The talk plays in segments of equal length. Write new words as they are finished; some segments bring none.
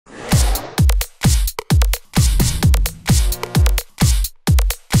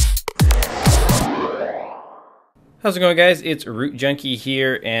How's it going, guys? It's Root Junkie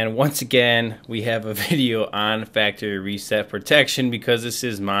here, and once again we have a video on factory reset protection because this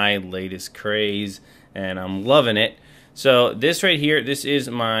is my latest craze and I'm loving it. So this right here, this is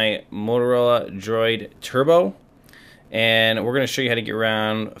my Motorola Droid Turbo, and we're going to show you how to get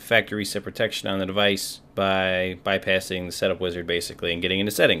around factory reset protection on the device by bypassing the setup wizard basically and getting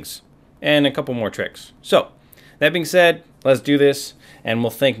into settings and a couple more tricks. So that being said, let's do this and we'll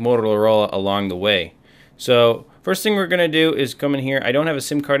thank Motorola along the way. So first thing we're going to do is come in here. I don't have a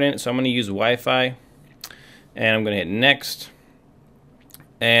SIM card in it, so I'm going to use Wi-Fi. And I'm going to hit next.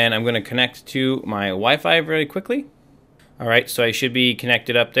 And I'm going to connect to my Wi-Fi really quickly. Alright, so I should be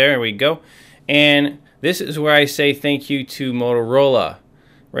connected up there. There we go. And this is where I say thank you to Motorola.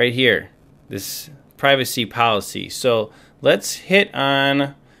 Right here. This privacy policy. So let's hit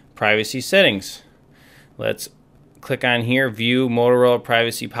on privacy settings. Let's click on here, view Motorola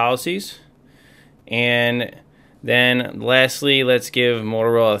privacy policies. And then lastly, let's give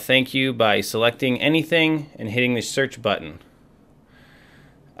Motorola a thank you by selecting anything and hitting the search button.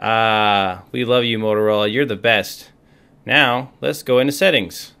 We love you, Motorola. You're the best. Now, let's go into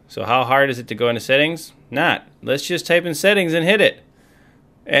settings. So how hard is it to go into settings? Not. Let's just type in settings and hit it.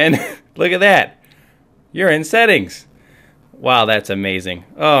 And look at that. You're in settings. Wow, that's amazing.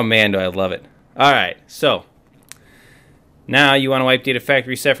 Oh man, do I love it. Alright, so now you want to wipe data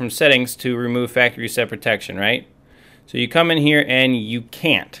factory reset from settings to remove factory reset protection, right? So you come in here and you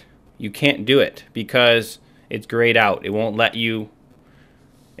can't do it because it's grayed out. It won't let you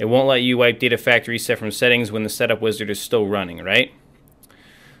wipe data factory reset from settings when the setup wizard is still running, right?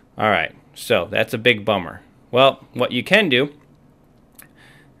 Alright, so that's a big bummer. Well, what you can do,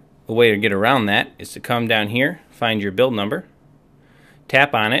 the way to get around that is to come down here, find your build number,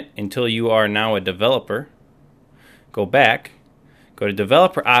 tap on it until you are now a developer. Go back, go to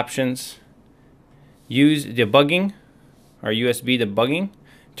developer options, use debugging or USB debugging,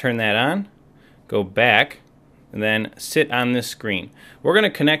 turn that on, go back, and then sit on this screen. We're going to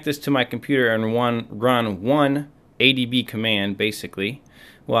connect this to my computer and run one ADB command basically.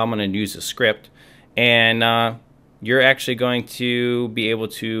 Well, I'm going to use a script, and you're actually going to be able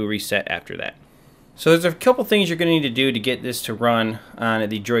to reset after that. So there's a couple things you're going to need to do to get this to run on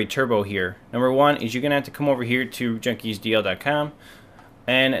the Droid Turbo here. Number one is you're going to have to come over here to junkiesdl.com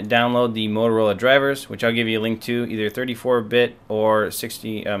and download the Motorola Drivers, which I'll give you a link to, either 34-bit or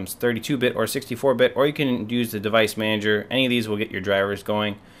 32-bit or 64-bit, or you can use the device manager. Any of these will get your drivers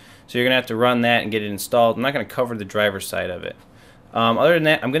going. So you're going to have to run that and get it installed. I'm not going to cover the driver side of it. Other than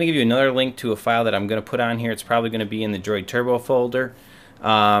that, I'm going to give you another link to a file that I'm going to put on here. It's probably going to be in the Droid Turbo folder,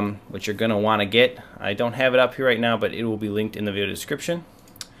 which you're going to want to get. I don't have it up here right now, but it will be linked in the video description.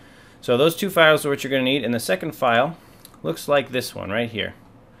 So those two files are what you're going to need, and the second file looks like this one right here.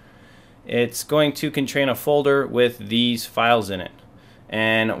 It's going to contain a folder with these files in it,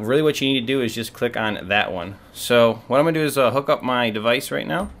 and really what you need to do is just click on that one. So what I'm going to do is hook up my device right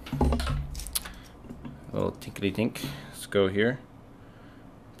now. A little tinkety tink. Let's go here,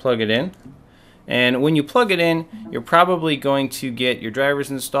 plug it in. And when you plug it in, you're probably going to get your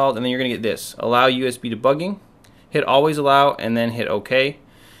drivers installed, and then you're going to get this. Allow USB debugging. Hit always allow, and then hit OK.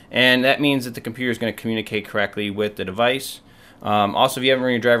 And that means that the computer is going to communicate correctly with the device. Also, if you haven't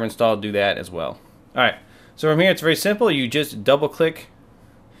run your driver installed, do that as well. Alright, so from here it's very simple. You just double click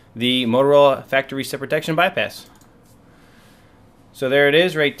the Motorola Factory Reset Protection Bypass. So there it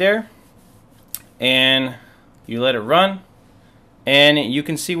is right there. And you let it run, and you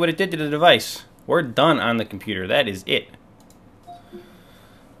can see what it did to the device. We're done on the computer. That is it.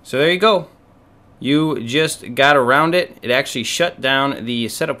 So there you go. You just got around it. It actually shut down the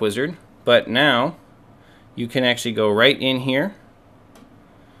setup wizard, but now you can actually go right in here,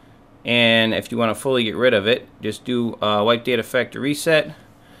 and if you want to fully get rid of it, just do wipe data factory reset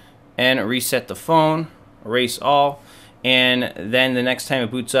and reset the phone, erase all, and then the next time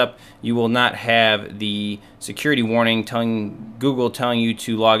it boots up, you will not have the security warning telling Google you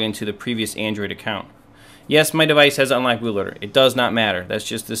to log into the previous Android account. Yes, my device has unlocked bootloader. It does not matter. That's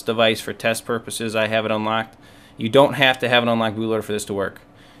just this device for test purposes. I have it unlocked. You don't have to have an unlocked bootloader for this to work.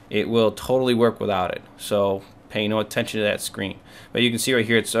 It will totally work without it. So pay no attention to that screen. But you can see right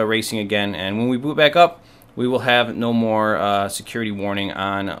here it's racing again. And when we boot back up, we will have no more security warning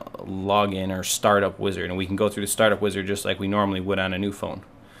on login or startup wizard. And we can go through the startup wizard just like we normally would on a new phone.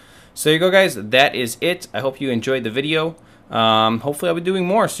 So there you go, guys. That is it. I hope you enjoyed the video. Hopefully I'll be doing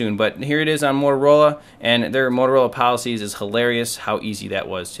more soon, but here it is on Motorola, and their Motorola policies is hilarious how easy that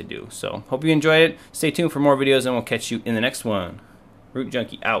was to do. So hope you enjoyed it. Stay tuned for more videos, and we'll catch you in the next one. Root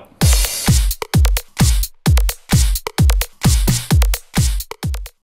Junkie out.